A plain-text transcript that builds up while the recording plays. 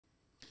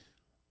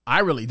I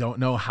really don't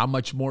know how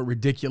much more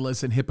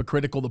ridiculous and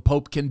hypocritical the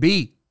Pope can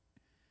be.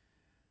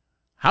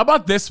 How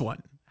about this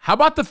one? How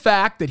about the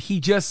fact that he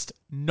just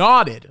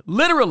nodded,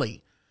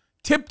 literally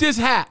tipped his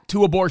hat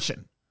to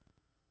abortion?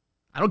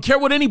 I don't care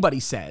what anybody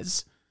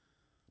says,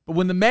 but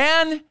when the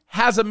man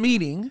has a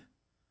meeting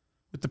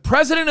with the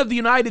President of the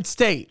United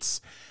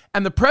States,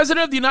 and the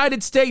President of the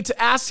United States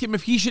asks him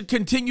if he should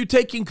continue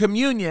taking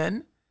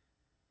communion,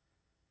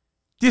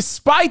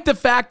 despite the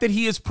fact that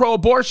he is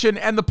pro-abortion,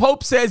 and the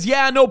Pope says,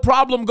 yeah, no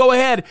problem, go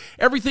ahead,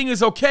 everything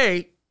is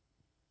okay.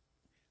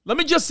 Let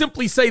me just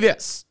simply say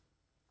this.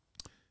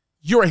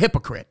 You're a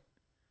hypocrite.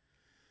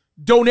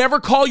 Don't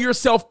ever call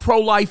yourself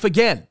pro-life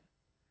again.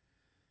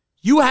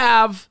 You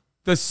have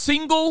the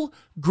single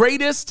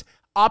greatest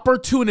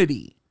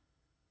opportunity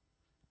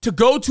to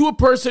go to a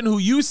person who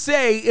you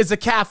say is a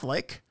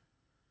Catholic.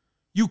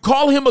 You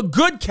call him a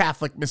good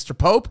Catholic, Mr.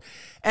 Pope,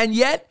 and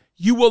yet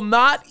you will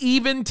not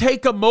even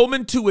take a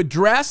moment to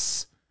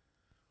address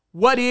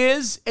what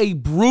is a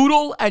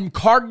brutal and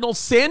cardinal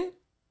sin?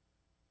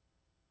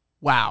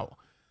 Wow.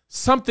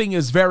 Something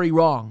is very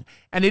wrong.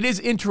 And it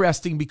is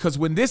interesting because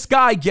when this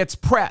guy gets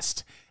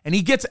pressed and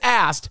he gets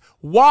asked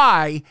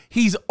why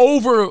he's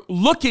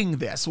overlooking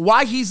this,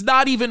 why he's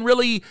not even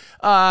really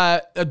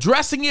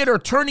addressing it or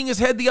turning his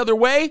head the other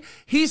way,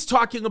 he's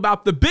talking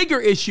about the bigger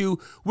issue,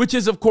 which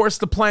is, of course,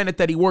 the planet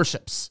that he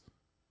worships.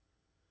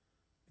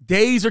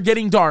 Days are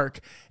getting dark,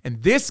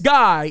 and this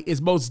guy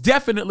is most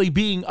definitely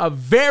being a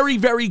very,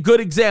 very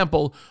good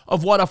example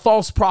of what a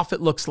false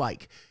prophet looks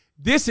like.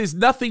 This is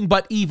nothing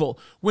but evil.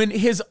 When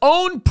his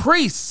own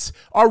priests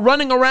are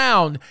running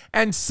around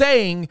and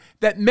saying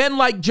that men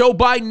like Joe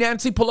Biden,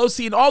 Nancy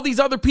Pelosi, and all these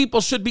other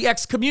people should be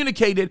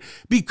excommunicated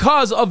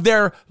because of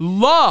their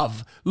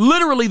love,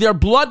 literally their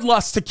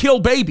bloodlust to kill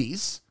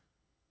babies,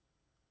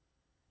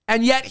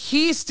 and yet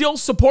he still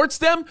supports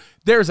them,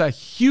 there's a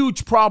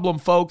huge problem,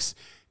 folks.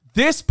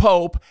 This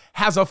Pope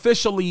has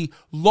officially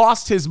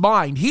lost his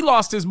mind. He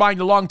lost his mind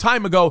a long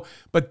time ago,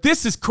 but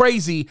this is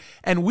crazy,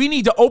 and we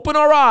need to open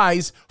our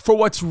eyes for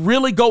what's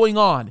really going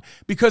on,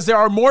 because there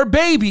are more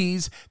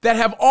babies that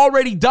have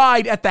already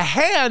died at the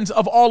hands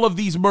of all of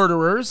these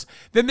murderers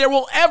than there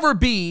will ever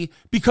be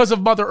because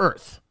of Mother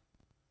Earth.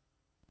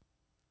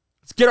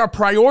 Let's get our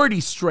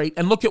priorities straight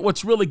and look at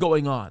what's really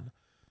going on.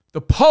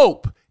 The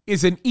Pope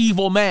is an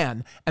evil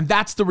man, and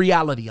that's the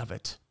reality of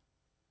it.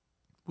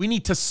 We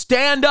need to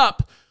stand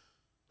up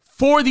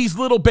for these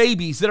little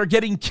babies that are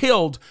getting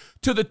killed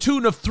to the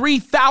tune of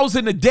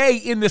 3,000 a day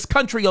in this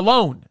country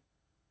alone.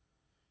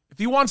 If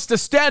he wants to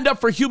stand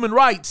up for human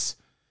rights,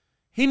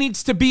 he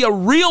needs to be a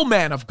real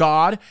man of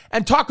God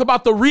and talk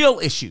about the real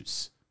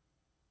issues.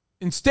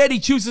 Instead, he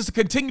chooses to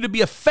continue to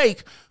be a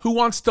fake who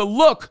wants to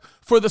look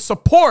for the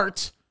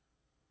support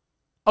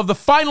of the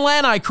final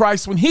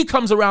Antichrist when he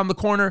comes around the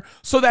corner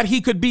so that he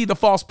could be the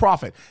false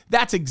prophet.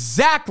 That's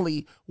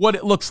exactly what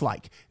it looks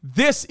like.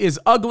 This is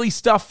ugly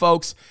stuff,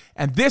 folks,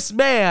 and this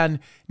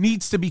man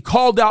needs to be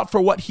called out for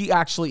what he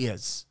actually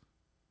is.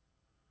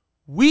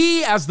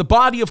 We, as the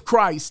body of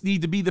Christ,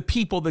 need to be the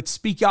people that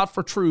speak out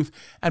for truth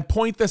and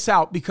point this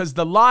out, because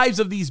the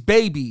lives of these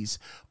babies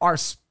are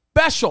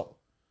special.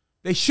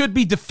 They should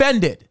be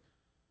defended.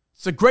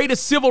 It's the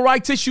greatest civil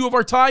rights issue of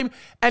our time,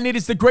 and it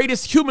is the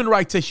greatest human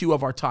rights issue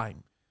of our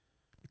time.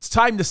 It's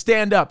time to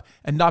stand up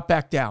and not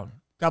back down.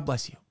 God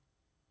bless you.